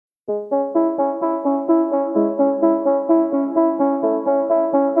Hello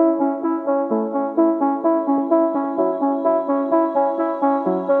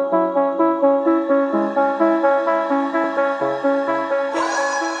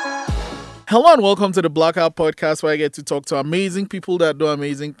and welcome to the Blackout Podcast, where I get to talk to amazing people that do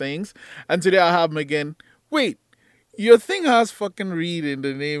amazing things. And today I have Megan. Wait, your thing has fucking Reed in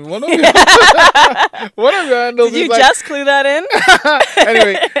the name. One of your, one of your handles Did you is like, just clue that in?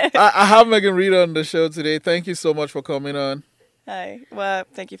 Anyway, I have Megan Reed on the show today. Thank you so much for coming on. Hi. Well,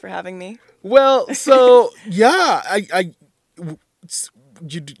 thank you for having me. Well, so yeah,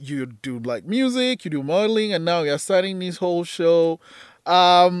 you do like music, you do modeling, and now you're starting this whole show.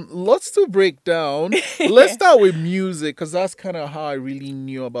 Lots to break down. Let's start with music, because that's kind of how I really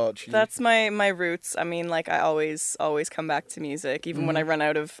knew about you. That's my roots. I mean, like, I always come back to music, even when I run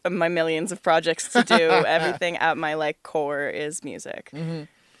out of my millions of projects to do. Everything at my like core is music.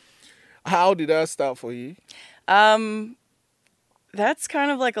 How did that start for you? That's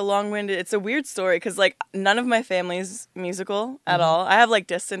kind of like a long-winded. It's a weird story because like none of my family's musical at all. I have like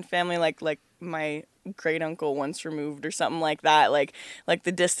distant family, like my great uncle once removed or something like that. Like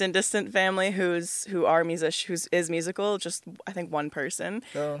the distant family who is musical. Just I think one person.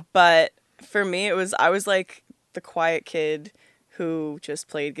 Oh. But for me, I was like the quiet kid who just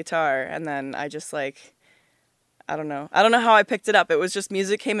played guitar, and then I just like. I don't know how I picked it up. It was just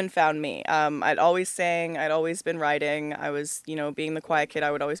music came and found me. I'd always sang. I'd always been writing. I was, being the quiet kid,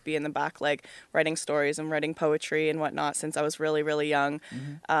 I would always be in the back, like, writing stories and writing poetry and whatnot since I was really, really young.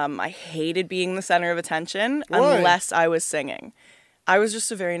 I hated being the center of attention unless I was singing. I was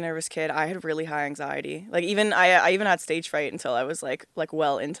just a very nervous kid. I had really high anxiety. Like, I even had stage fright until I was, like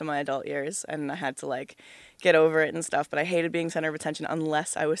well into my adult years, and I had to, like, get over it and stuff, but I hated being center of attention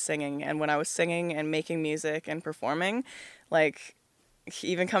unless I was singing. And when I was singing and making music and performing, like,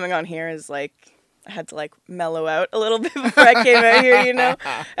 even coming on here is like, I had to like mellow out a little bit before I came out here,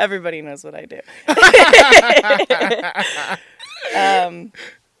 Everybody knows what I do.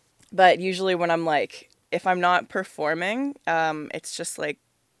 But usually when I'm like, if I'm not performing, it's just like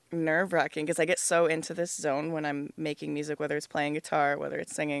nerve-wracking because I get so into this zone when I'm making music, whether it's playing guitar, whether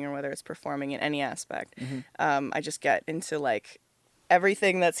it's singing, or whether it's performing in any aspect. I just get into like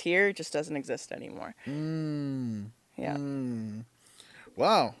everything that's here just doesn't exist anymore. Yeah.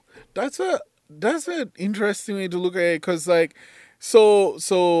 Wow, that's an interesting way to look at it, because like, so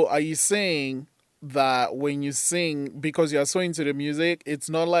are you saying that when you sing, because you're so into the music, it's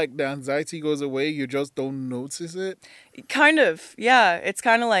not like the anxiety goes away, you just don't notice it? Kind of, yeah. It's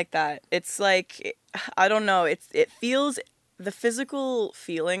kind of like that. It's like, I don't know. It feels, the physical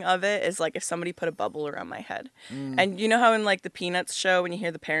feeling of it is like if somebody put a bubble around my head. And you know how in like the Peanuts show, when you hear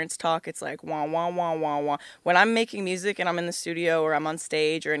the parents talk, it's like wah, wah, wah, wah, wah. When I'm making music and I'm in the studio or I'm on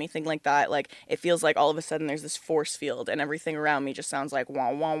stage or anything like that, like it feels like all of a sudden there's this force field and everything around me just sounds like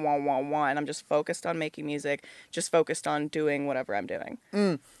wah, wah, wah, wah, wah. And I'm just focused on making music, just focused on doing whatever I'm doing.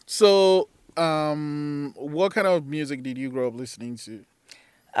 So, what kind of music did you grow up listening to?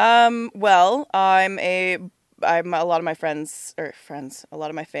 Well, a lot of my a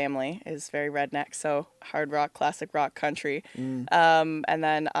lot of my family is very redneck, so hard rock, classic rock, country. And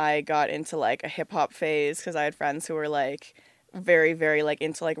then I got into like a hip hop phase because I had friends who were like very, very like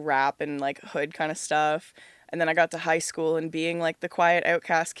into like rap and like hood kind of stuff. And then I got to high school, and being like the quiet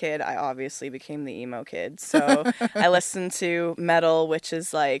outcast kid, I obviously became the emo kid. So I listened to metal, which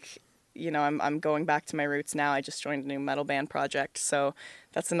is like, I'm going back to my roots now. I just joined a new metal band project, so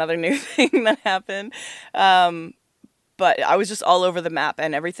that's another new thing that happened. But I was just all over the map,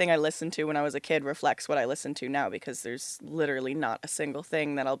 and everything I listened to when I was a kid reflects what I listen to now, because there's literally not a single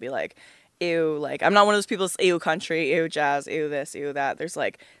thing that I'll be like, ew, like, I'm not one of those people that's ew country, ew jazz, ew this, ew that. There's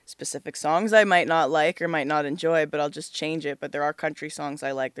like specific songs I might not like or might not enjoy, but I'll just change it. But there are country songs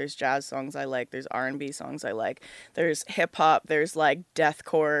I like, there's jazz songs I like, there's R&B songs I like, there's hip hop, there's like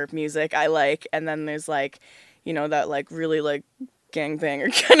deathcore music I like, and then there's like, that like really like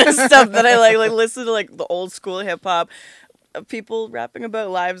gangbanger kind of stuff that I like listen to like the old school hip hop of people rapping about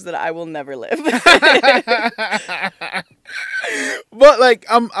lives that I will never live. But like,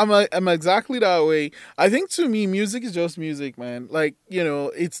 I'm exactly that way. I think to me, music is just music, man. Like,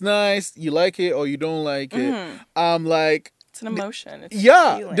 it's nice, you like it or you don't like it. Like, it's an emotion. It's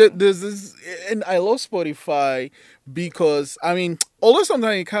there's this, and I love Spotify because, I mean, although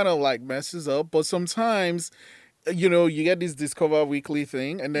sometimes it kind of like messes up, but sometimes you get this Discover Weekly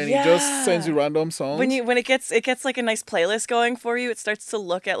thing, and then it just sends you random songs. When it gets like a nice playlist going for you, it starts to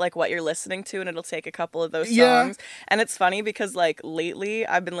look at like what you're listening to, and it'll take a couple of those songs. And it's funny because like lately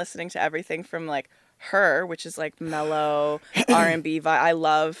I've been listening to everything from like her, which is like mellow R&B vibe. I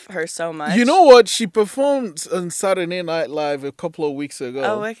love her so much. You know what? She performed on Saturday Night Live a couple of weeks ago.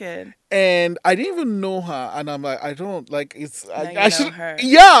 Oh, wicked. And I didn't even know her, and I'm like, I don't like it's. Now I you know should. her.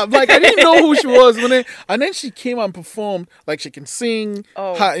 Yeah, like I didn't know who she was and then she came and performed. Like she can sing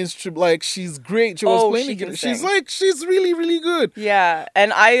her instrument. Like she's great. She was playing. She's really really good. Yeah,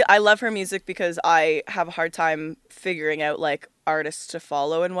 and I love her music because I have a hard time figuring out like artists to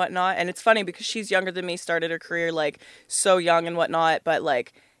follow and whatnot. And it's funny because she's younger than me, started her career like so young and whatnot, but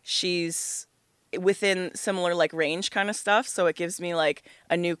like she's within similar like range kind of stuff, so it gives me like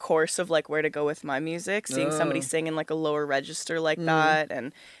a new course of like where to go with my music, seeing somebody sing in like a lower register like that,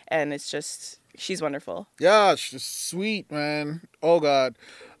 and it's just, she's wonderful. Yeah, she's sweet, man. Oh god.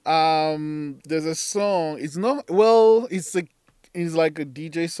 There's a song, it's not, well, it's like a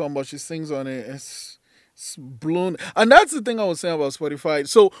DJ song, but she sings on it. It's blown. And that's the thing I was saying about Spotify.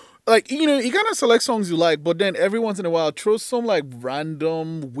 So like, you know, you kind of select songs you like, but then every once in a while throw some like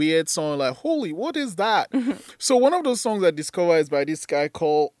random weird song, like, holy, what is that? So one of those songs I discovered is by this guy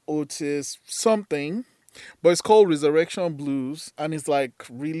called Otis something, but it's called Resurrection Blues, and it's like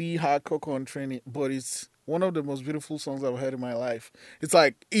really hardcore country, but it's one of the most beautiful songs I've heard in my life. It's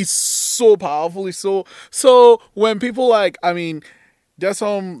like, it's so powerful. It's so when people like, I mean, there's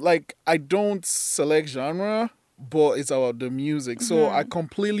some, like, I don't select genre, but it's about the music. So I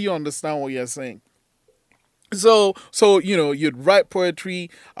completely understand what you're saying. So you know, you'd write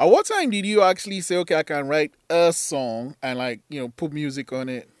poetry. At what time did you actually say, okay, I can write a song and like, you know, put music on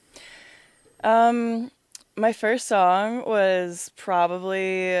it? My first song was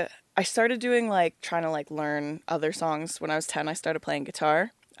probably, I started doing like trying to like learn other songs when I was 10. I started playing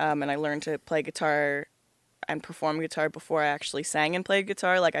guitar, and I learned to play guitar and perform guitar before I actually sang and played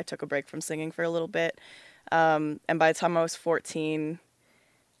guitar. Like I took a break from singing for a little bit. And by the time I was 14,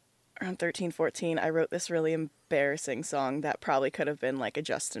 around 13, 14, I wrote this really embarrassing song that probably could have been like a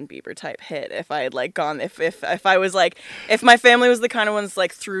Justin Bieber type hit if I had like gone, if I was like, if my family was the kind of ones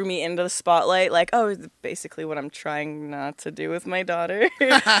like threw me into the spotlight, like, oh, basically what I'm trying not to do with my daughter.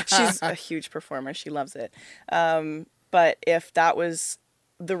 She's a huge performer. She loves it. But if that was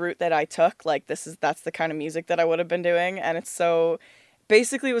the route that I took, like that's the kind of music that I would have been doing. And it's so,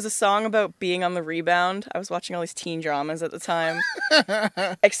 basically it was a song about being on the rebound. I was watching all these teen dramas at the time,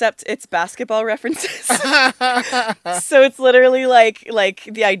 except it's basketball references. So it's literally like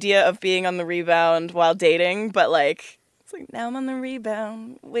the idea of being on the rebound while dating, but like, it's like, now I'm on the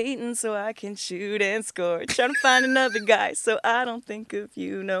rebound, waiting so I can shoot and score, trying to find another guy so I don't think of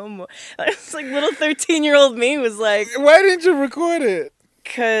you no more. It's like little 13-year-old me was like, why didn't you record it?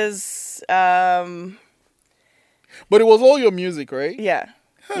 Because, but it was all your music, right? yeah.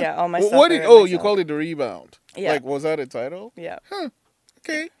 Huh. Yeah, all my stuff. You called it The Rebound? Yeah. Like, was that a title? Yeah. Huh.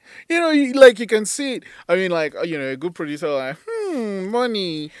 Okay. You know, you can see it. I mean, like, you know, a good producer, like,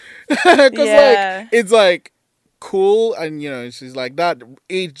 money. Because, like, it's, like, cool, and, you know, she's, like, that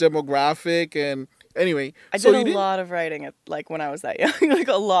age demographic, and anyway. I did a lot of writing, like, when I was that young. Like,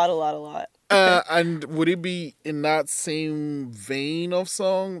 a lot. And would it be in that same vein of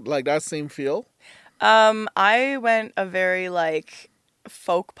song, like that same feel? I went a very like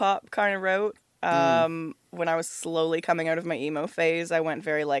folk pop kind of route. When I was slowly coming out of my emo phase, I went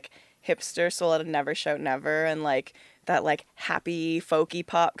very like hipster, so a lot of Never Shout Never and like that like happy folky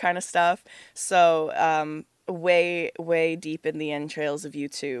pop kind of stuff. So way deep in the entrails of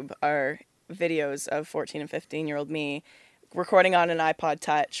YouTube are videos of 14 and 15-year-old me recording on an iPod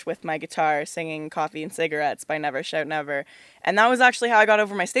Touch with my guitar, singing Coffee and Cigarettes by Never Shout Never. And that was actually how I got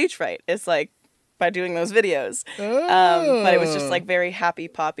over my stage fright. It's like by doing those videos. But it was just like very happy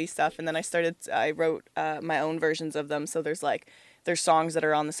poppy stuff. And then I wrote my own versions of them. So there's songs that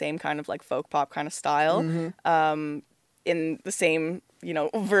are on the same kind of like folk pop kind of style. In the same, you know,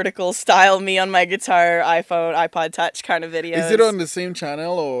 vertical style, me on my guitar, iPod Touch kind of videos. Is it on the same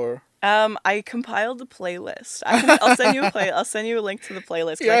channel or? I compiled a playlist. I'll send you I'll send you a link to the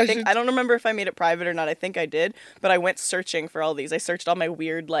playlist. Yeah, I don't remember if I made it private or not. I think I did, but I went searching for all these. I searched all my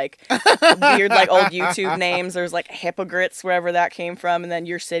weird like old YouTube names. There's like Hippogriffs, wherever that came from, and then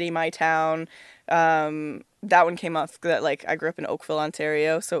Your City, My Town. That one came off that like I grew up in Oakville,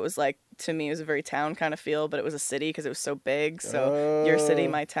 Ontario, so it was like, to me it was a very town kind of feel, but it was a city because it was so big. So Your City,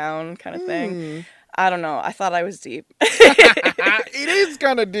 My Town kind of thing. I don't know. I thought I was deep. It is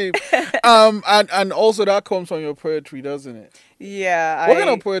kind of deep. And also that comes from your poetry, doesn't it? Yeah. What kind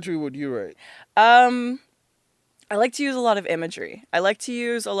of poetry would you write? I like to use a lot of imagery. I like to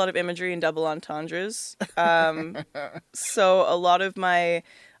use a lot of imagery and double entendres. So a lot of my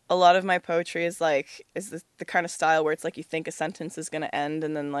poetry is the kind of style where it's like you think a sentence is going to end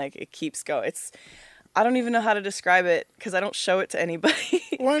and then like it keeps going. I don't even know how to describe it because I don't show it to anybody.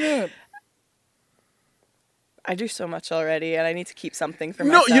 Why not? I do so much already, and I need to keep something for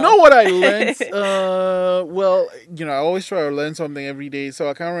No, myself. you know what I learned? Well, I always try to learn something every day, so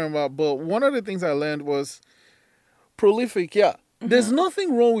I can't remember. But one of the things I learned was prolific. Yeah, there's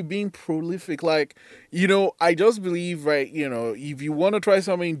nothing wrong with being prolific. Like, I just believe, right? If you want to try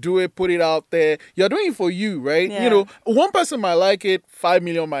something, do it, put it out there. You're doing it for you, right? Yeah. One person might like it, 5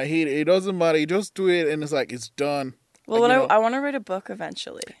 million might hate it. It doesnesn't matter. You just do it, and it's like it's done. Well, Like, I want to write a book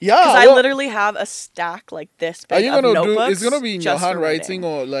eventually. Yeah, because I well- literally have a stack like this Are big you of gonna notebooks. It's gonna be in your just for handwriting,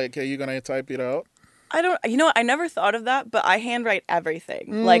 writing. or like are you gonna type it out? I don't. You know what? I never thought of that, but I handwrite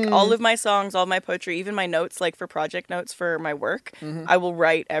everything. Like all of my songs, all my poetry, even my notes, like for project notes for my work. I will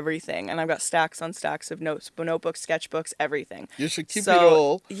write everything, and I've got stacks on stacks of notes, notebooks, sketchbooks, everything. You should keep So, it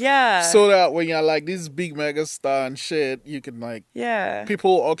all. Yeah. So that when you're like this big mega star and shit, you can like yeah.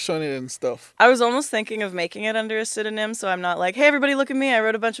 people auction it and stuff. I was almost thinking of making it under a pseudonym, so I'm not like, hey, everybody, look at me. I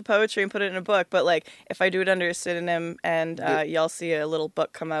wrote a bunch of poetry and put it in a book. But like, if I do it under a pseudonym and y'all see a little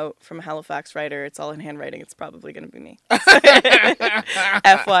book come out from a Halifax writer, it's all in handwriting. It's probably going to be me.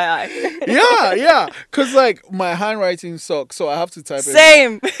 FYI. Yeah. Cause like my handwriting sucks, so I have to type it.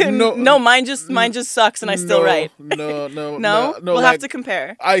 Same. No, No, mine just sucks, and I still write. No. No, we'll like, have to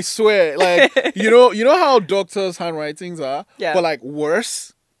compare. I swear, like you know how doctors' handwritings are, Yeah. but like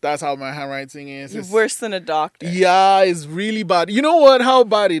worse. That's how my handwriting is. You're It's- worse than a doctor. Yeah, it's really bad. You know what? How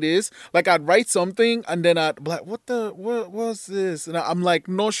bad it is? Like I'd write something and then I'd be like, what was this? And I'm like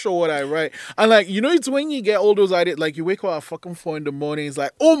not sure what I write. And like, it's when you get all those ideas, like you wake up at fucking 4 a.m, it's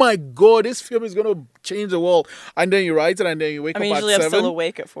like, oh my God, this film is gonna change the world. And then you write it and then you wake I mean, up usually at I'm 7. still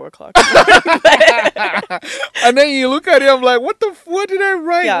awake at 4 o'clock. And then you look at it, I'm like, what did I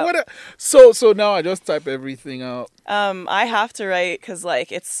write? Yeah. So now I just type everything out. I have to write because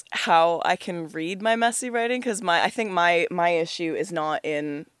like it's how I can read my messy writing. Because I think my issue is not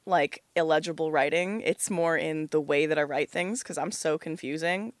in like illegible writing. It's more in the way that I write things because I'm so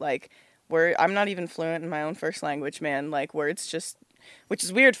confusing. Like I'm not even fluent in my own first language, man. Like words just. Which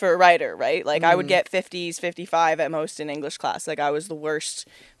is weird for a writer, right? Like I would get 50s, 55 at most in English class. Like I was the worst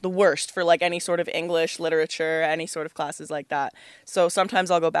for like any sort of English, literature, any sort of classes like that. So sometimes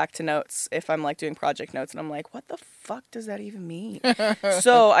I'll go back to notes if I'm like doing project notes and I'm like, what the fuck does that even mean?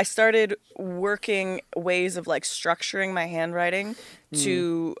 So I started working ways of like structuring my handwriting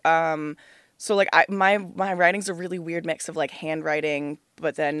to so like my writing's a really weird mix of like handwriting,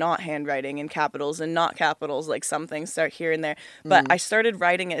 but then not handwriting and capitals and not capitals. Like some things start here and there. But I started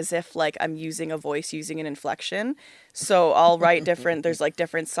writing as if like I'm using a voice, using an inflection. So I'll write different. There's like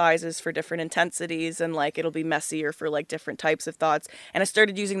different sizes for different intensities, and like it'll be messier for like different types of thoughts. And I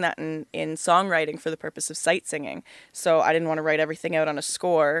started using that in songwriting for the purpose of sight singing. So I didn't want to write everything out on a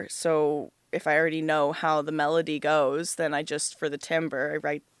score. So if I already know how the melody goes, then I just for the timbre I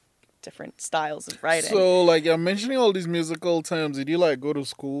write different styles of writing. So, like, you're mentioning all these musical terms. Did you, like, go to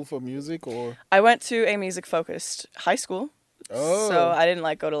school for music, or? I went to a music-focused high school. Oh. So I didn't,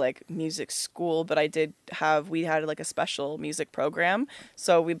 like, go to, like, music school, but we had, like, a special music program.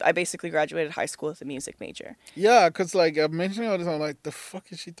 So I basically graduated high school with a music major. Yeah, because, like, I'm mentioning all this, I'm like, the fuck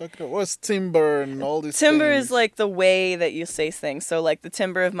is she talking about? What's timbre and all this Timbre things? is, like, the way that you say things. So, like, the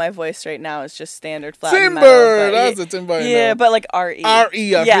timbre of my voice right now is just standard flat and Timbre! metal, That's the timbre I Yeah, know. but, like, R-E.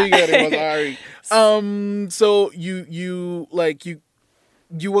 R-E, I Yeah. figured it was R-E. So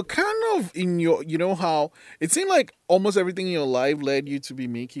you were kind of in your, how it seemed like almost everything in your life led you to be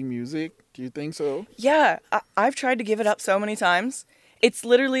making music. Do you think so? Yeah, I've tried to give it up so many times. It's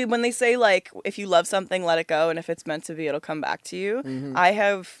literally when they say, like, if you love something, let it go, and if it's meant to be, it'll come back to you. Mm-hmm. I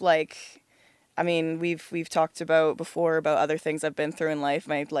have, like, I mean, we've talked about before about other things I've been through in life.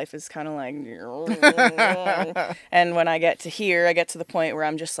 My life is kind of like, and when I get to here, I get to the point where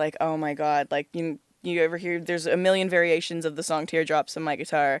I'm just like, oh my God, like, you ever hear, there's a million variations of the song Teardrops on my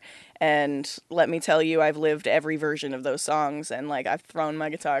guitar, and let me tell you, I've lived every version of those songs, and like I've thrown my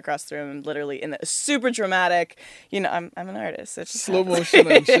guitar across the room and literally in the super dramatic, I'm an artist. It's just Slow happens.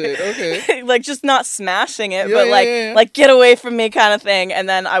 motion and shit. Okay. Like just not smashing it, Yeah, but like yeah. like get away from me kind of thing, and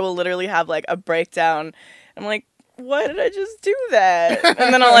then I will literally have like a breakdown. I'm like, why did I just do that?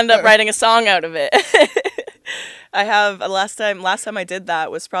 And then I'll end up writing a song out of it. I have last time I did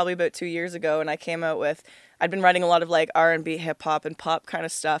that was probably about 2 years ago, and I came out with, I'd been writing a lot of like R&B, hip hop, and pop kind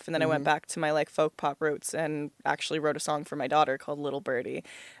of stuff, and then I went back to my like folk pop roots and actually wrote a song for my daughter called Little Birdie.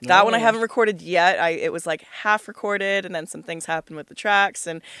 That one I haven't recorded yet. It was like half recorded, and then some things happened with the tracks,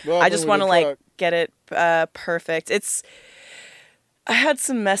 and What I just happened want with to the like get it perfect. I had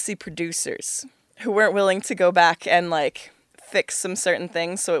some messy producers who weren't willing to go back and like fix some certain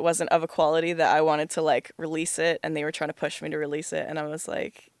things so it wasn't of a quality that I wanted to like release it, and they were trying to push me to release it, and I was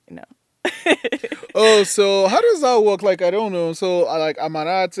like, no. Oh, so how does that work? Like, I don't know. So I'm an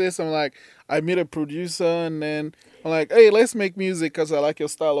artist. I'm like, I meet a producer, and then I'm like, hey, let's make music because I like your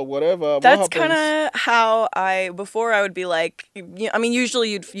style or whatever. That's kind of how before I would be like, I mean, usually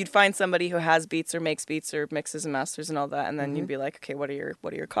you'd find somebody who has beats or makes beats or mixes and masters and all that, and then you'd be like, okay, what are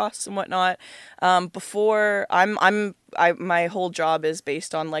your costs and whatnot. Before my whole job is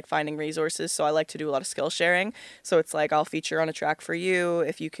based on like finding resources, so I like to do a lot of skill sharing. So it's like I'll feature on a track for you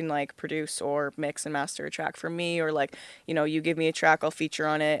if you can like produce or mix and master a track for me, or like, you know, you give me a track, I'll feature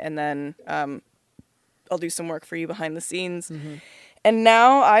on it, and then I'll do some work for you behind the scenes. And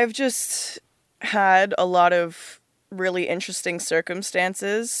now I've just had a lot of really interesting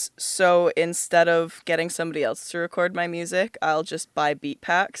circumstances. So instead of getting somebody else to record my music, I'll just buy beat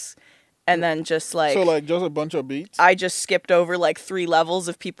packs. And then just like... So like just a bunch of beats? I just skipped over like 3 levels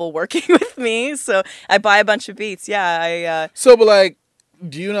of people working with me. So I buy a bunch of beats. Yeah, So, but like,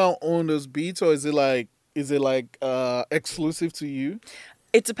 do you now own those beats, or is it like exclusive to you?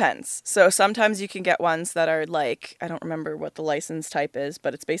 It depends. So sometimes you can get ones that are like, I don't remember what the license type is,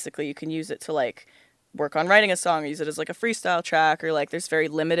 but it's basically you can use it to like work on writing a song or use it as like a freestyle track, or like there's very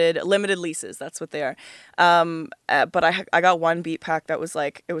limited leases. That's what they are. But I got one beat pack that was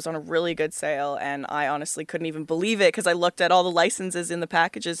like, it was on a really good sale, and I honestly couldn't even believe it because I looked at all the licenses in the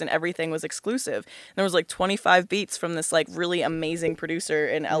packages and everything was exclusive. And there was like 25 beats from this like really amazing producer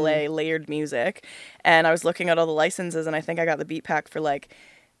in LA, Layered Music. And I was looking at all the licenses, and I think I got the beat pack for like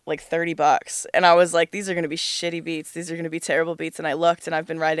 $30, and I was like, these are going to be shitty beats, these are going to be terrible beats. And I looked, and I've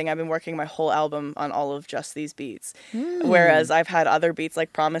been working my whole album on all of just these beats. Whereas I've had other beats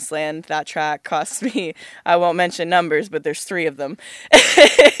like Promised Land, that track cost me, I won't mention numbers, but there's 3 of them.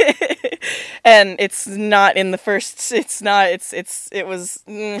 And it's not in the first, it was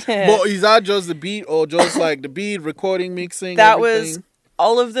But is that just the beat, or just like the beat, recording, mixing, that everything? was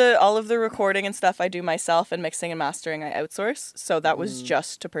all of the recording and stuff I do myself, and mixing and mastering I outsource. So that was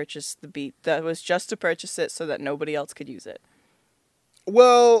just to purchase the beat. That was just to purchase it so that nobody else could use it.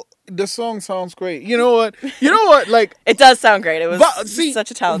 Well, the song sounds great. You know what? Like, it does sound great. It was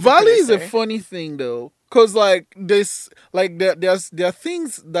such a talented Valley producer. is a funny thing though, because like this, like there are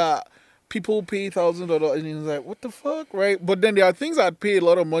things that people pay $1,000 and it's like, what the fuck, right? But then there are things I'd pay a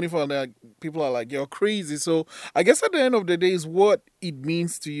lot of money for, and like people are like, you're crazy. So I guess at the end of the day is what it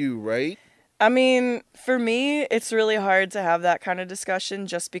means to you, right? I mean, for me, it's really hard to have that kind of discussion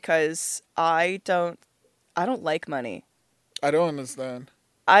just because I don't like money. I don't understand.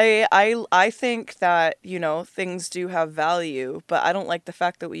 I think that, you know, things do have value, but I don't like the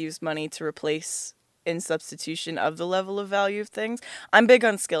fact that we use money to replace in substitution of the level of value of things. I'm big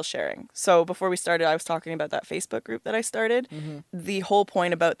on skill sharing. So before we started, I was talking about that Facebook group that I started. The whole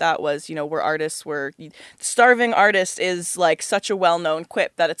point about that was, you know, we're artists, starving artist is like such a well-known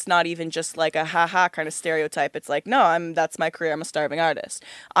quip that it's not even just like a ha-ha kind of stereotype. It's like, no, that's my career. I'm a starving artist.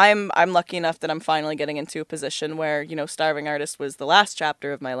 I'm lucky enough that I'm finally getting into a position where, you know, starving artist was the last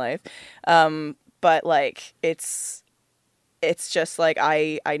chapter of my life. But like, it's just like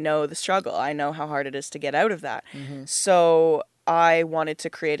I know the struggle. I know how hard it is to get out of that. So I wanted to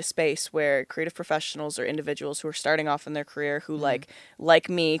create a space where creative professionals or individuals who are starting off in their career who like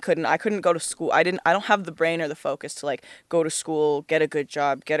me I couldn't go to school. I don't have the brain or the focus to like go to school, get a good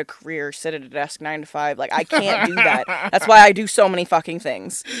job, get a career, sit at a desk 9 to 5. Like I can't do that. That's why I do so many fucking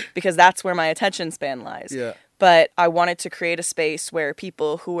things, because that's where my attention span lies. Yeah. But I wanted to create a space where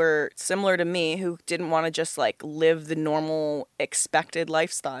people who were similar to me, who didn't want to just like live the normal expected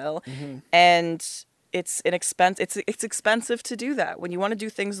lifestyle, and it's expensive to do that. When you want to do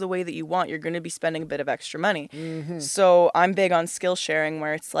things the way that you want, you're going to be spending a bit of extra money. So I'm big on skill sharing,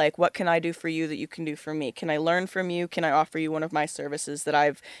 where it's like, what can I do for you that you can do for me? Can I learn from you? Can I offer you one of my services that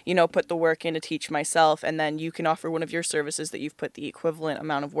I've, you know, put the work in to teach myself, and then you can offer one of your services that you've put the equivalent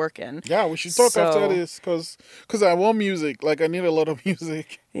amount of work in? Yeah, we should talk after this, because I want music. Like, I need a lot of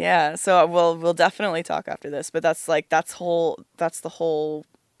music. Yeah, so we'll definitely talk after this, but that's the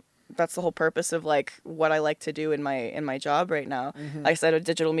whole purpose of like what I like to do in my job right now. Like I said, I'm a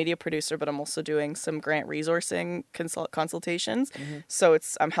digital media producer, but I'm also doing some grant resourcing consultations. So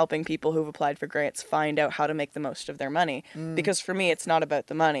I'm helping people who've applied for grants find out how to make the most of their money. Because for me, it's not about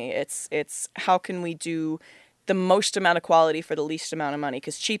the money. It's how can we do the most amount of quality for the least amount of money?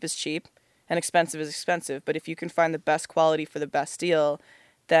 Because cheap is cheap and expensive is expensive. But if you can find the best quality for the best deal,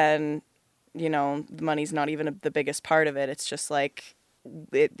 then, you know, the money's not even the biggest part of it. It's just like,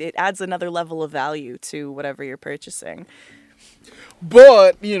 it adds another level of value to whatever you're purchasing.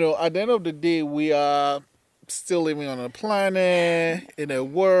 But, you know, at the end of the day, we are still living on a planet in a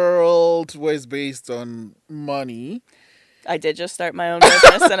world where it's based on money. I did just start my own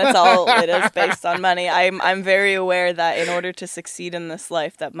business, and it is based on money. I'm very aware that in order to succeed in this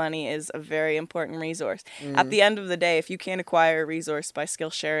life, that money is a very important resource. At the end of the day, if you can't acquire a resource by skill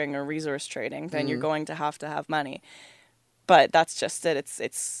sharing or resource trading, then you're going to have money. But that's just it.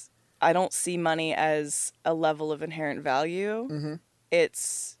 It's I don't see money as a level of inherent value.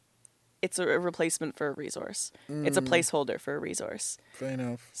 It's a replacement for a resource. It's a placeholder for a resource. Fair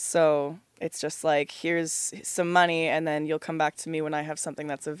enough. So it's just like, here's some money, and then you'll come back to me when I have something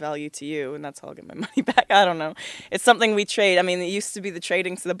that's of value to you, and that's how I'll get my money back. I don't know. It's something we trade. I mean, it used to be the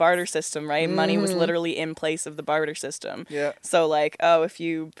trading to the barter system, right? Money was literally in place of the barter system. Yeah. So like, oh, if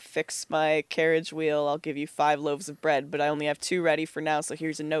you fix my carriage wheel, I'll give you 5 loaves of bread, but I only have 2 ready for now, so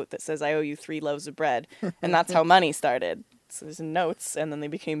here's a note that says I owe you 3 loaves of bread. And that's how money started. So there's notes, and then they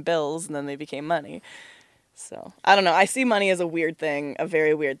became bills, and then they became money. So, I don't know. I see money as a weird thing, a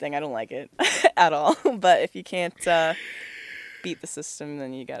very weird thing. I don't like it at all. But if you can't beat the system,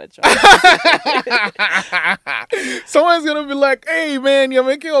 then you gotta join. Someone's gonna be like, hey, man, you're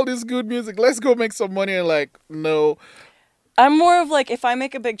making all this good music. Let's go make some money. And like, no. I'm more of like, if I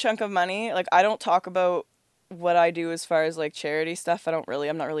make a big chunk of money, like, I don't talk about what I do as far as like charity stuff. I'm not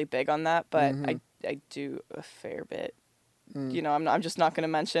really big on that, but I do a fair bit. You know, I'm just not going to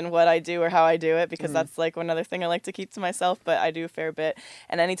mention what I do or how I do it, because that's like another thing I like to keep to myself, but I do a fair bit.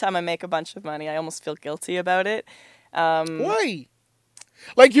 And anytime I make a bunch of money, I almost feel guilty about it. Why?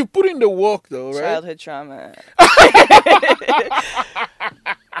 Like, you put in the work though, right? Childhood trauma.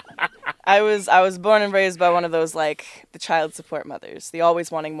 I was born and raised by one of those, like, the child support mothers, the always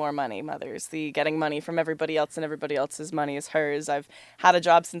wanting more money mothers, the getting money from everybody else and everybody else's money is hers. I've had a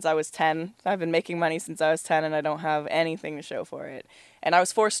job since I was 10. I've been making money since I was 10, and I don't have anything to show for it. And I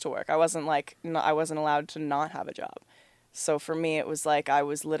was forced to work. I wasn't allowed to not have a job. So for me, it was like I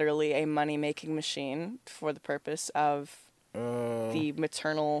was literally a money-making machine for the purpose of the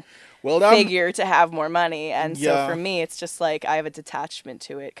maternal figure to have more money. And so for me, it's just like I have a detachment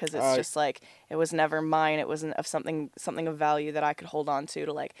to it, because it's just like it was never mine. It wasn't of something of value that I could hold on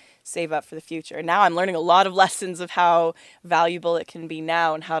to like save up for the future. And now I'm learning a lot of lessons of how valuable it can be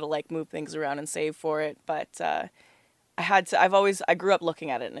now and how to like move things around and save for it. But I grew up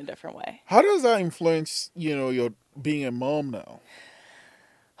looking at it in a different way. How does that influence, your being a mom now?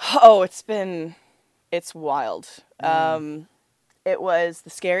 Oh, it's wild. It was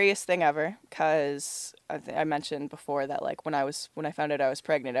the scariest thing ever, because I mentioned before that like when I found out I was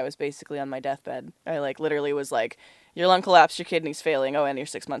pregnant, I was basically on my deathbed. I like literally was like, your lung collapsed, your kidney's failing, oh, and you're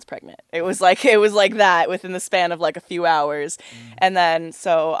 6 months pregnant. It was like that within the span of like a few hours. And then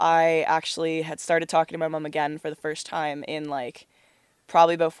so I actually had started talking to my mom again for the first time in like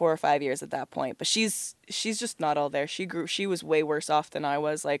probably about 4 or 5 years at that point. But she's just not all there. She was way worse off than I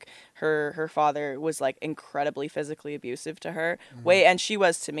was. Like her father was like incredibly physically abusive to her. And she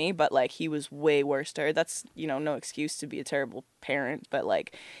was to me, but like he was way worse to her. That's, no excuse to be a terrible parent, but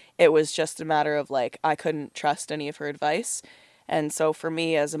like it was just a matter of like I couldn't trust any of her advice. And so for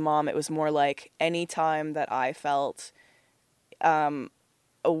me as a mom, it was more like any time that I felt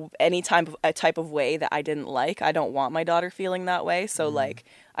any type of way that I didn't like, I don't want my daughter feeling that way. So like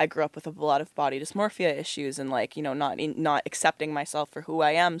I grew up with a lot of body dysmorphia issues and like, not accepting myself for who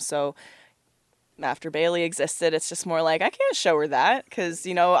I am. So after Bailey existed, it's just more like I can't show her that, because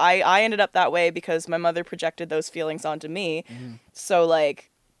I ended up that way because my mother projected those feelings onto me. So like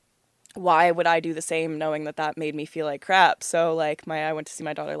why would I do the same knowing that made me feel like crap? So like I went to see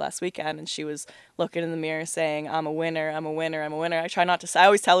my daughter last weekend, and she was looking in the mirror saying, I'm a winner, I'm a winner, I'm a winner. I try not to say, I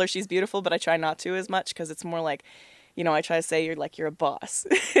always tell her she's beautiful, but I try not to as much, because it's more like, I try to say you're a boss.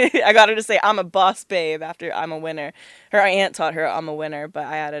 I got her to say I'm a boss babe after I'm a winner. Her aunt taught her I'm a winner, but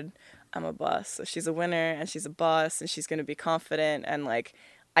I added I'm a boss. So she's a winner and she's a boss and she's going to be confident. And like,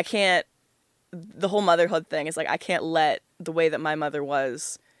 the whole motherhood thing is like, I can't let the way that my mother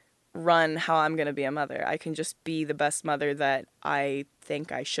was run how I'm going to be a mother. I can just be the best mother that I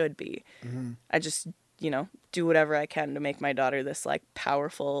think I should be. I just, do whatever I can to make my daughter this like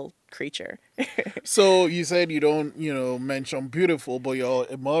powerful creature. So you said you don't, mention beautiful, but you're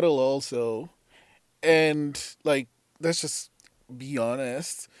a model also. And like, let's just be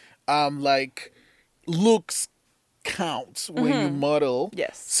honest. Like looks count when you model.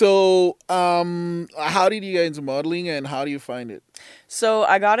 Yes. So, how did you get into modeling and how do you find it? So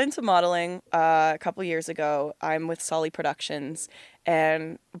I got into modeling a couple years ago. I'm with Sully Productions,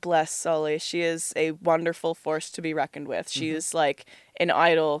 and bless Sully, she is a wonderful force to be reckoned with. She is like an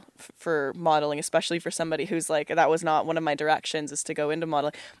idol for modeling, especially for somebody who's like, that was not one of my directions, is to go into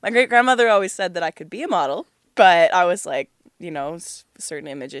modeling. My great grandmother always said that I could be a model, But I was like, certain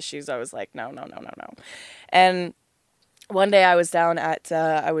image issues. I was like, no. And one day I was down at,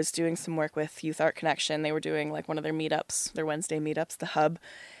 I was doing some work with Youth Art Connection. They were doing like one of their meetups, their Wednesday meetups, the Hub.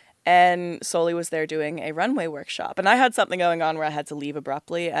 And Soli was there doing a runway workshop. And I had something going on where I had to leave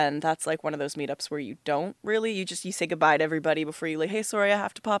abruptly. And that's like one of those meetups where you don't really, you say goodbye to everybody before you like, hey, sorry, I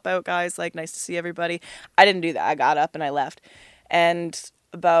have to pop out, guys. Like, nice to see everybody. I didn't do that. I got up and I left. And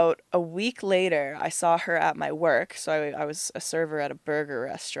about a week later, I saw her at my work. So I was a server at a burger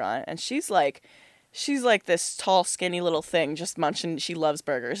restaurant. And she's like this tall, skinny little thing just munching. She loves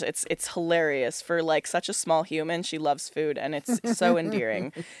burgers. It's hilarious for like such a small human. She loves food and it's so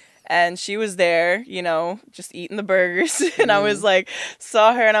endearing. And she was there, just eating the burgers. And I was like,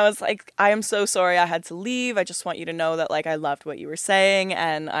 saw her and I was like, I am so sorry I had to leave. I just want you to know that like I loved what you were saying.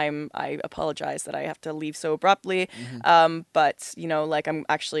 And I apologize that I have to leave so abruptly. But, like I'm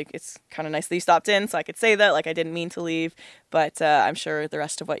actually, it's kind of nice that you stopped in so I could say that. Like I didn't mean to leave. But I'm sure the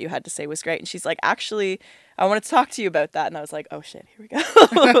rest of what you had to say was great. And she's like, actually, I wanted to talk to you about that. And I was like, oh shit, here we go.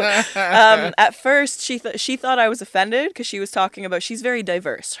 At first, she thought I was offended because she was talking about, she's very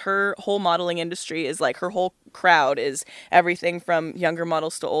diverse. Her whole modeling industry is like, her whole crowd is everything from younger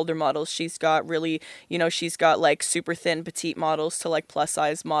models to older models. She's got really, she's got like super thin petite models to like plus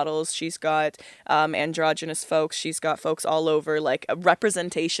size models. She's got androgynous folks. She's got folks all over, like a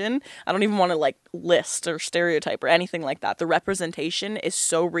representation. I don't even want to like list or stereotype or anything like that. The representation is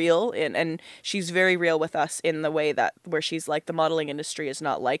so real and she's very real with us in the way that where she's like, the modeling industry is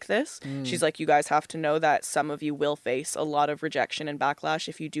not like this. She's like, you guys have to know that some of you will face a lot of rejection and backlash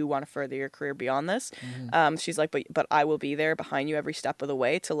if you do want to further your career beyond this. She's like, but I will be there behind you every step of the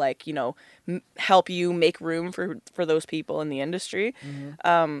way to like, help you make room for those people in the industry.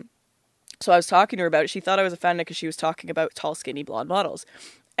 So I was talking to her about it. She thought I was offended because she was talking about tall, skinny, blonde models.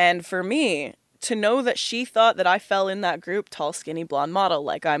 And for me, to know that she thought that I fell in that group, tall, skinny, blonde model,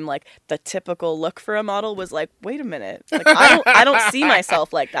 like I'm like the typical look for a model, was like, wait a minute, like I don't see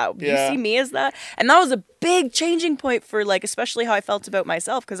myself like that. You see me as that? And that was a big changing point for like, especially how I felt about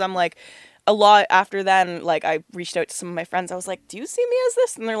myself, because I'm like, a lot after then, like I reached out to some of my friends. I was like, do you see me as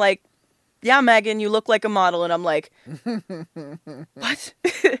this? And they're like, yeah, Megan, you look like a model. And I'm like, what?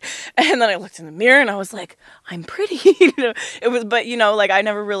 And then I looked in the mirror and I was like, I'm pretty. It was, but like I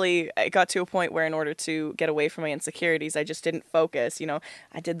never really, I got to a point where in order to get away from my insecurities, I just didn't focus.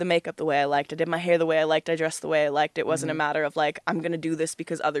 I did the makeup the way I liked. I did my hair the way I liked. I dressed the way I liked. It wasn't a matter of like, I'm going to do this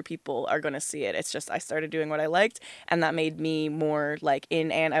because other people are going to see it. It's just, I started doing what I liked. And that made me more like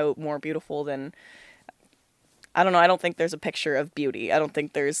in and out, more beautiful than, I don't know. I don't think there's a picture of beauty. I don't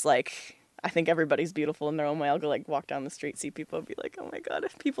think there's like, I think everybody's beautiful in their own way. I'll go like walk down the street, see people, and be like, oh my God,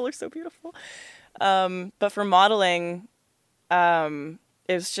 people are so beautiful. But for modeling,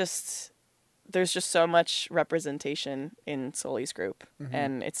 it's just, there's just so much representation in Soli's group.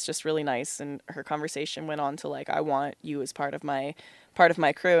 And it's just really nice. And her conversation went on to like, I want you as part of my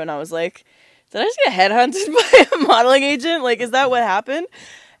crew. And I was like, did I just get headhunted by a modeling agent? Like, is that what happened?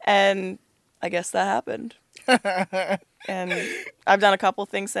 And I guess that happened. And I've done a couple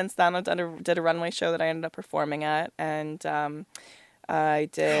things since then. I did a runway show that I ended up performing at, and I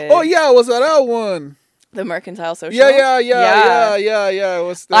did. Oh yeah, was that one? The Mercantile Social. Yeah. It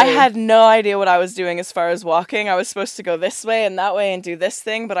was I had no idea what I was doing as far as walking. I was supposed to go this way and that way and do this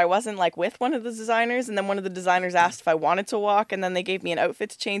thing, but I wasn't like with one of the designers. And then one of the designers asked if I wanted to walk, and then they gave me an outfit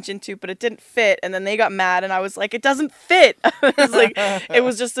to change into, but it didn't fit. And then they got mad, and I was like, it doesn't fit. It was like, it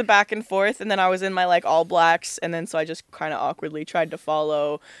was just a back and forth. And then I was in my like all blacks, and then so I just kind of awkwardly tried to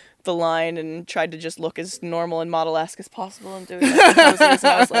follow the line and tried to just look as normal and model-esque as possible and doing like poses. And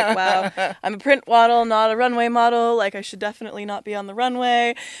I was like, wow, I'm a print model, not a runway model. Like, I should definitely not be on the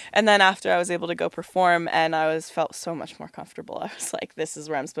runway. And then after I was able to go perform, and I felt so much more comfortable. I was like, this is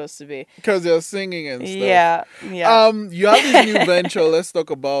where I'm supposed to be. Because you're singing and stuff. Yeah. You have this new venture. Let's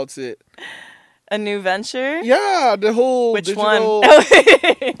talk about it. A new venture? Yeah, the whole Which digital, one?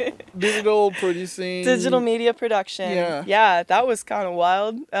 digital producing. Digital media production. Yeah, that was kind of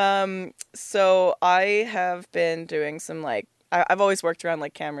wild. So I have been doing some like, I've always worked around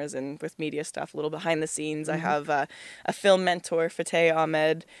like cameras and with media stuff, a little behind the scenes. I have a film mentor, Fateh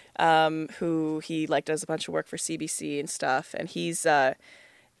Ahmed, who he like does a bunch of work for CBC and stuff. And he's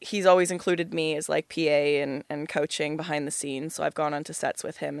always included me as like PA and coaching behind the scenes. So I've gone onto sets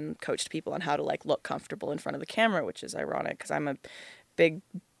with him and coached people on how to like look comfortable in front of the camera, which is ironic because I'm a big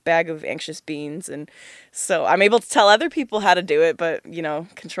bag of anxious beans. And so I'm able to tell other people how to do it, but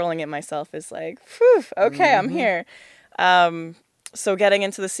controlling it myself is like, whew, okay, I'm here. So getting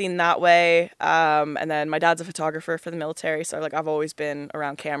into the scene that way, and then my dad's a photographer for the military, so like I've always been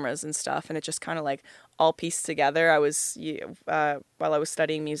around cameras and stuff, and it just kind of like all pieced together. While I was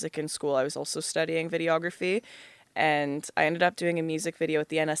studying music in school, I was also studying videography, and I ended up doing a music video at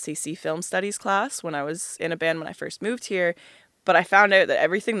the NSCC Film Studies class when I was in a band when I first moved here. But I found out that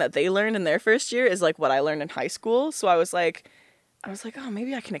everything that they learned in their first year is like what I learned in high school. So I was like, oh,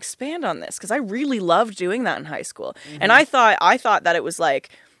 maybe I can expand on this, because I really loved doing that in high school. And I thought that it was like,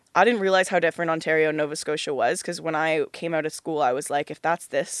 I didn't realize how different Ontario and Nova Scotia was, because when I came out of school, I was like, if that's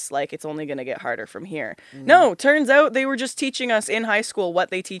this, like, it's only going to get harder from here. No, turns out they were just teaching us in high school what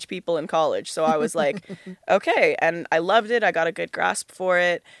they teach people in college. So I was like, okay. And I loved it. I got a good grasp for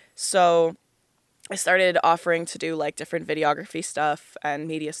it. So I started offering to do like different videography stuff and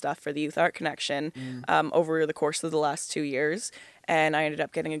media stuff for the Youth Art Connection over the course of the last 2 years. And I ended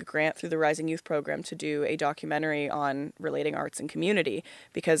up getting a grant through the Rising Youth Program to do a documentary on relating arts and community,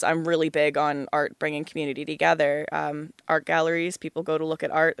 because I'm really big on art bringing community together. Art galleries, people go to look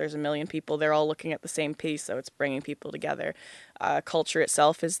at art. There's a million people. They're all looking at the same piece, so it's bringing people together. Culture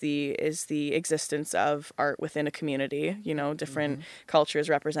itself is the existence of art within a community. You know, different cultures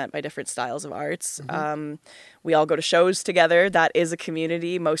represent by different styles of arts. We all go to shows together. That is a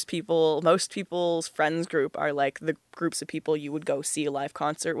community. Most people's friends group are like the groups of people you would go see a live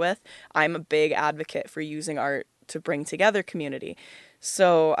concert with. I'm a big advocate for using art to bring together community.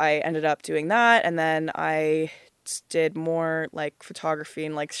 So I ended up doing that, and then I did more like photography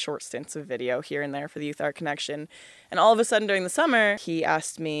and like short stints of video here and there for the Youth Art Connection. And all of a sudden during the summer, he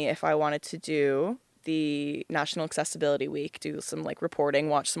asked me if I wanted to do the National Accessibility Week, do some like reporting,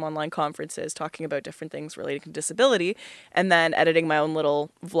 watch some online conferences talking about different things related to disability, and then editing my own little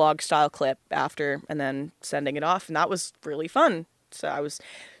vlog style clip after, and then sending it off. And that was really fun. So I was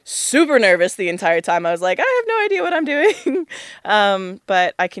super nervous the entire time. I was like, I have no idea what I'm doing.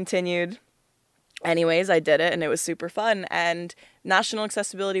 But I continued. Anyways, I did it, and it was super fun. And National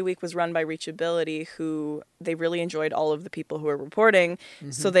Accessibility Week was run by Reachability, who they really enjoyed all of the people who were reporting.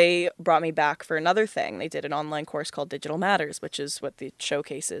 So they brought me back for another thing. They did an online course called Digital Matters, which is what the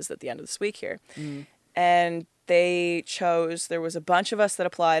showcase is at the end of this week here. And there was a bunch of us that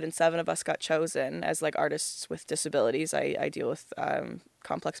applied, and 7 of us got chosen as like artists with disabilities. I deal with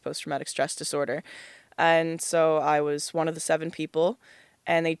complex post-traumatic stress disorder. And so I was one of the 7 people.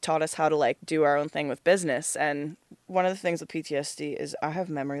 And they taught us how to like do our own thing with business. And one of the things with PTSD is I have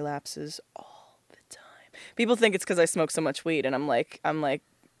memory lapses all the time. People think it's because I smoke so much weed, and I'm like,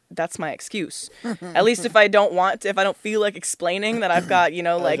 that's my excuse. At least if I don't feel like explaining that I've got,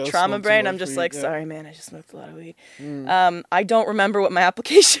 like trauma brain, I'm just like, sorry, man, I just smoked a lot of weed. I don't remember what my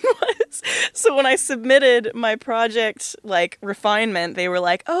application was. So when I submitted my project, like refinement, they were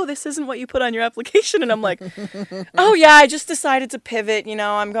like, oh, this isn't what you put on your application. And I'm like, oh yeah, I just decided to pivot,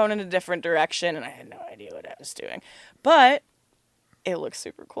 I'm going in a different direction, and I had no idea what I was doing. But it looks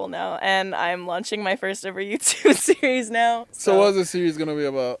super cool now, and I'm launching my first ever YouTube series now. So what's the series gonna be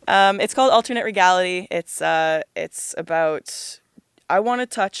about? It's called Alternate Regality. It's about, I want to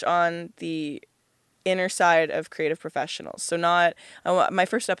touch on the inner side of creative professionals. So my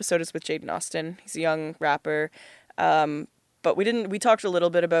first episode is with Jaden Austin. He's a young rapper. But we talked a little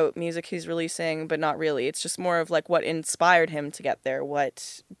bit about music he's releasing, but not really. It's just more of like what inspired him to get there,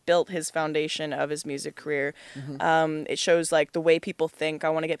 what built his foundation of his music career. It shows like the way people think. I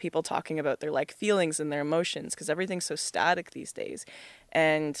want to get people talking about their like feelings and their emotions, because everything's so static these days.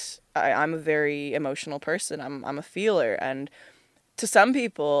 And I'm a very emotional person. I'm a feeler, and to some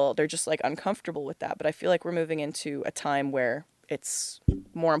people, they're just like uncomfortable with that. But I feel like we're moving into a time where it's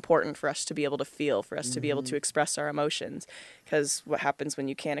more important for us to be able to feel, for us to be able to express our emotions. Because what happens when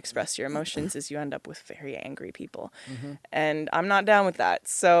you can't express your emotions is you end up with very angry people. And I'm not down with that.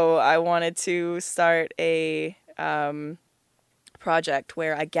 So I wanted to start a project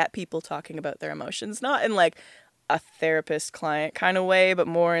where I get people talking about their emotions, not in like a therapist client kind of way, but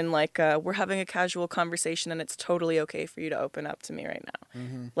more in like we're having a casual conversation and it's totally okay for you to open up to me right now.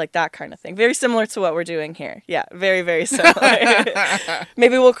 Like that kind of thing. Very similar to what we're doing here. Yeah, very, very similar.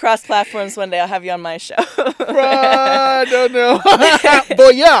 Maybe we'll cross platforms one day. I'll have you on my show. I don't know.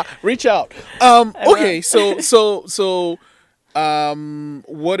 But yeah, reach out. Okay, so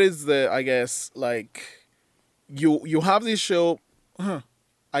what is the, I guess, like you have this show,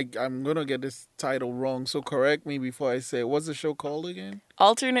 I'm gonna get this title wrong, so correct me before I say it. What's the show called again?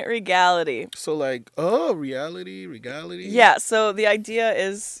 Alternate Regality. So like, reality, regality. Yeah, so the idea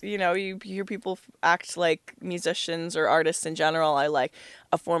is, you hear people act like musicians or artists in general are like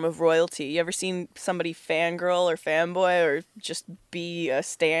a form of royalty. You ever seen somebody fangirl or fanboy or just be a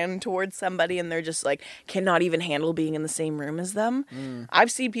stan towards somebody and they're just like cannot even handle being in the same room as them?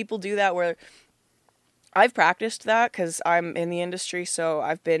 I've seen people do that where I've practiced that because I'm in the industry, so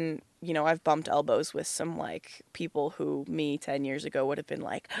I've been, I've bumped elbows with some, like, people who me 10 years ago would have been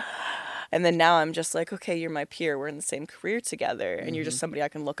like, and then now I'm just like, okay, you're my peer, we're in the same career together, and you're just somebody I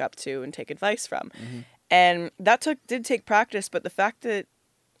can look up to and take advice from. And that did take practice, but the fact that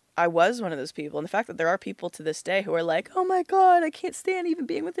I was one of those people, and the fact that there are people to this day who are like, oh my God, I can't stand even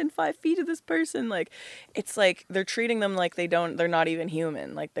being within 5 feet of this person. Like, it's like they're treating them like they're not even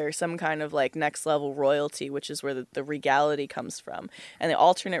human. Like they're some kind of like next level royalty, which is where the regality comes from. And the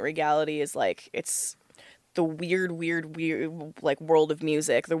alternate regality is like, it's the weird, like world of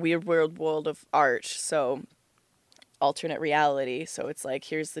music, the weird world of art. So alternate reality. So it's like,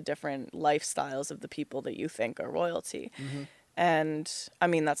 here's the different lifestyles of the people that you think are royalty. And I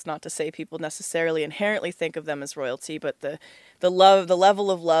mean, that's not to say people necessarily inherently think of them as royalty, but the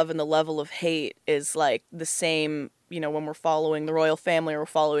level of love and the level of hate is like the same, when we're following the royal family or we're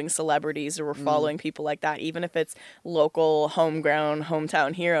following celebrities or we're following people like that. Even if it's local, homegrown,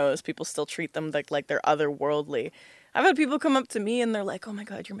 hometown heroes, people still treat them like they're otherworldly. I've had people come up to me and they're like, oh my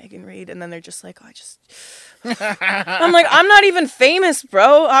God, you're Megan Reid. And then they're just like, I'm like, I'm not even famous,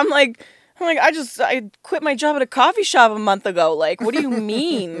 bro. I'm like, I quit my job at a coffee shop a month ago. Like, what do you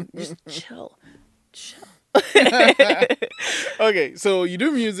mean? Just chill. Okay, so you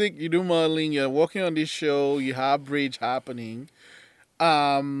do music, you do modeling, you're working on this show, you have Bridge happening,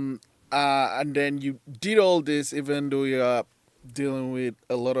 and then you did all this even though you're dealing with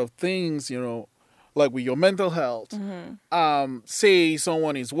a lot of things, like with your mental health. Say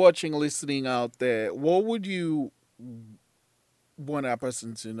someone is watching, listening out there, what would you want that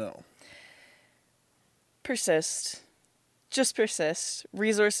person to know? Persist. Just persist.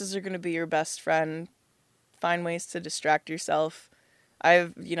 Resources are going to be your best friend. Find ways to distract yourself.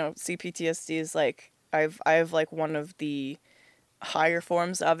 CPTSD is like, I have like one of the higher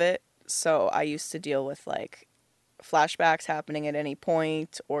forms of it. So I used to deal with like flashbacks happening at any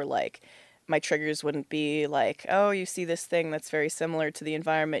point, or like my triggers wouldn't be like, oh, you see this thing that's very similar to the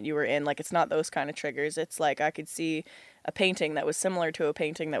environment you were in. Like, it's not those kind of triggers. It's like I could see a painting that was similar to a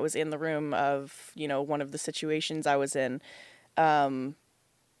painting that was in the room of, one of the situations I was in.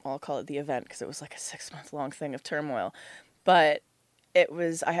 I'll call it the event because it was like a 6-month-long thing of turmoil. But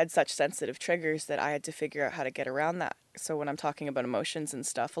I had such sensitive triggers that I had to figure out how to get around that. So when I'm talking about emotions and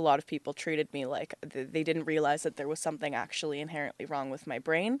stuff, a lot of people treated me like they didn't realize that there was something actually inherently wrong with my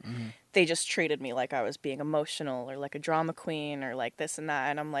brain. They just treated me like I was being emotional or like a drama queen or like this and that.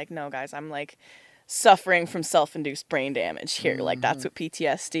 And I'm like, no, guys, I'm like suffering from self-induced brain damage here. Like, that's what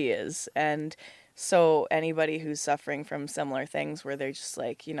PTSD is. And so anybody who's suffering from similar things where they're just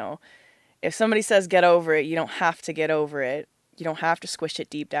like, if somebody says get over it, you don't have to get over it. You don't have to squish it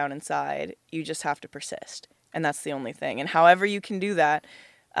deep down inside. You just have to persist. And that's the only thing. And however you can do that,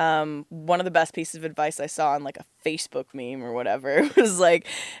 one of the best pieces of advice I saw on like a Facebook meme or whatever, it was like,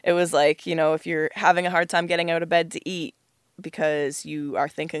 if you're having a hard time getting out of bed to eat, because you are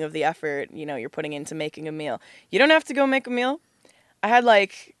thinking of the effort, you're putting into making a meal. You don't have to go make a meal. I had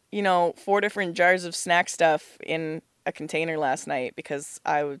 4 different jars of snack stuff in a container last night because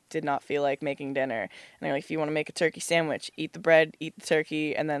I did not feel like making dinner. And they're like, if you want to make a turkey sandwich, eat the bread, eat the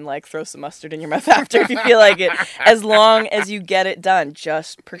turkey, and then throw some mustard in your mouth after if you feel like it. As long as you get it done,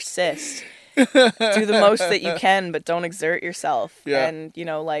 just persist. Do the most that you can, but don't exert yourself. Yeah. And,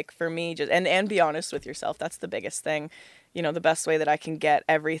 for me, just and be honest with yourself. That's the biggest thing. The best way that I can get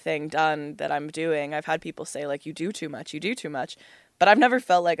everything done that I'm doing. I've had people say, you do too much. But I've never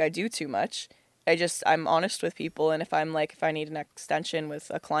felt like I do too much. I'm honest with people. And if I need an extension with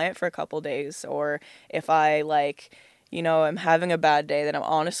a client for a couple days, or if I I'm having a bad day, then I'm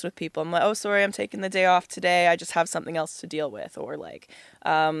honest with people. I'm like, oh, sorry, I'm taking the day off today. I just have something else to deal with. Or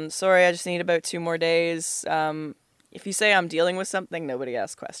sorry, I just need about 2 more days. If you say I'm dealing with something, nobody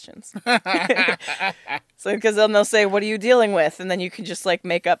asks questions. So, because then they'll say, what are you dealing with? And then you can just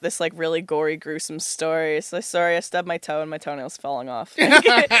make up this really gory, gruesome story. So, sorry, I stubbed my toe and my toenail's falling off. They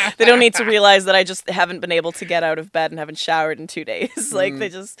don't need to realize that I just haven't been able to get out of bed and haven't showered in 2 days. They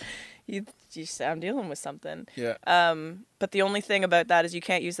just, you say I'm dealing with something. Yeah. But the only thing about that is you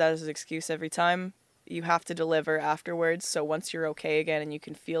can't use that as an excuse every time. you have to deliver afterwards. So once you're okay again and you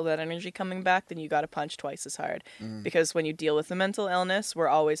can feel that energy coming back, then you got to punch twice as hard. Because when you deal with the mental illness, we're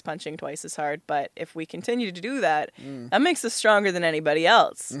always punching twice as hard. But if we continue to do that, that makes us stronger than anybody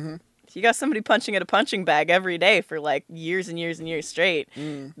else. If you got somebody punching at a punching bag every day for like years and years and years straight,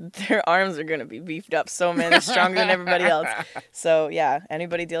 their arms are going to be beefed up so many stronger than everybody else. So yeah,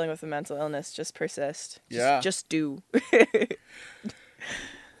 anybody dealing with a mental illness, just persist. Just do.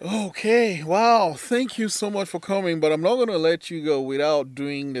 Okay, wow. Thank you so much for coming, but I'm not going to let you go without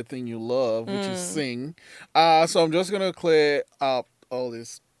doing the thing you love, which is sing. So I'm just going to clear up all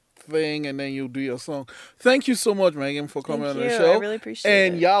this thing and then you'll do your song. Thank you so much, Megan, for coming on the show. I really appreciate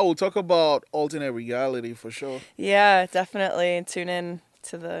it. And yeah, we'll talk about alternate reality for sure. Yeah, definitely. Tune in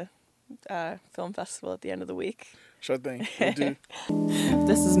to the film festival at the end of the week. Sure thing. We'll do.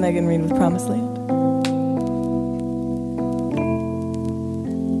 This is Megan Reed with Promised Land.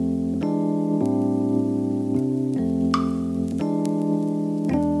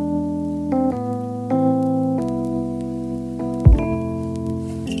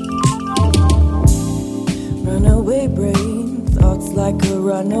 Like a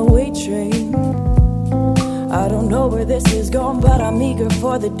runaway train. I don't know where this is going, but I'm eager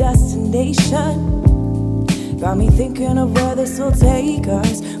for the destination. Got me thinking of where this will take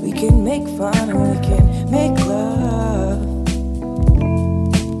us. We can make fun and we can make love.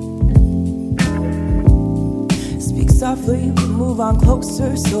 Speak softly, move on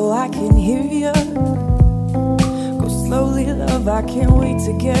closer so I can hear you. Go slowly, love, I can't wait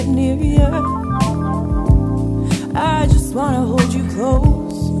to get near you. I just wanna hold you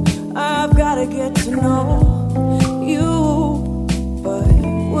close. I've gotta get to know you. But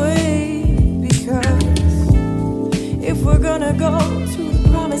wait, because if we're gonna go to the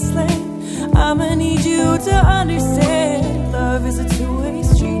promised land, I'ma need you to understand. Love is a two-way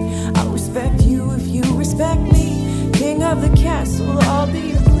street. I'll respect you if you respect me. King of the castle, I'll be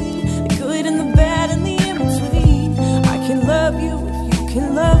your queen. The good and the bad and the in-between. I can love you if you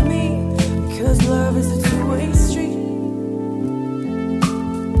can love me. Because love is a two-way street.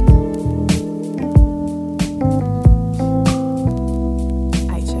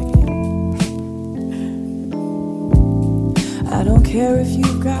 I don't care if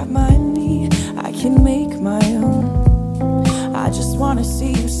you've got money, I can make my own. I just wanna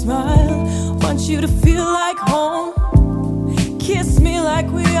see you smile, want you to feel like home. Kiss me like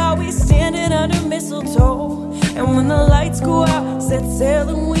we always standing under mistletoe. And when the lights go out, set sail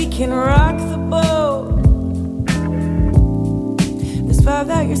and we can rock the boat. This vibe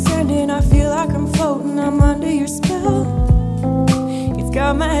that you're sending, I feel like I'm floating, I'm under your spell. It's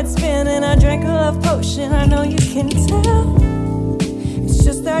got my head spinning, I drank a love potion, I know you can tell. It's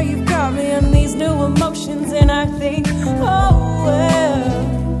just that you've got me in these new emotions, and I think, oh well.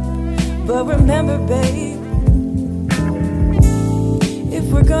 But remember, babe, if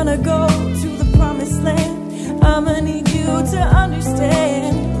we're gonna go to the promised land, I'ma need you to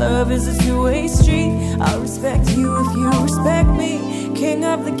understand. Love is a two-way street. I'll respect you if you respect me. King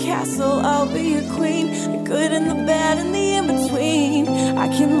of the castle, I'll be your queen. The good and the bad and the in-between. I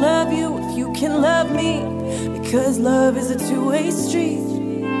can love you if you can love me. Because love is a two-way street.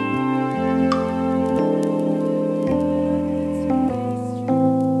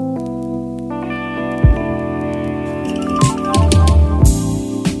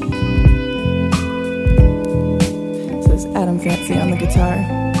 Adam Fancy on the guitar,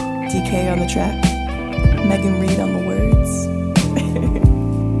 DK on the track, Megan Reed on the words.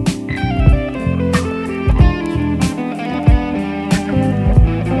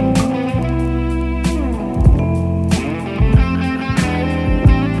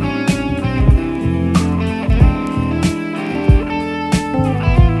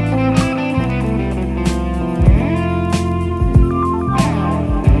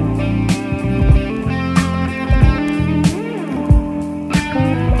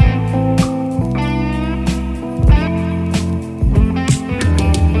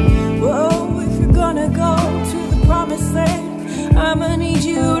 I'ma need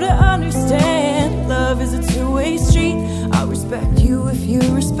you to understand. Love is a two-way street. I'll respect you if you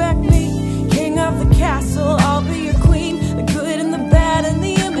respect me. King of the castle, I'll be your queen. The good and the bad and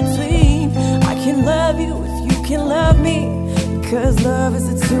the in-between. I can love you if you can love me. Because love is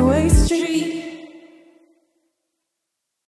a two-way street.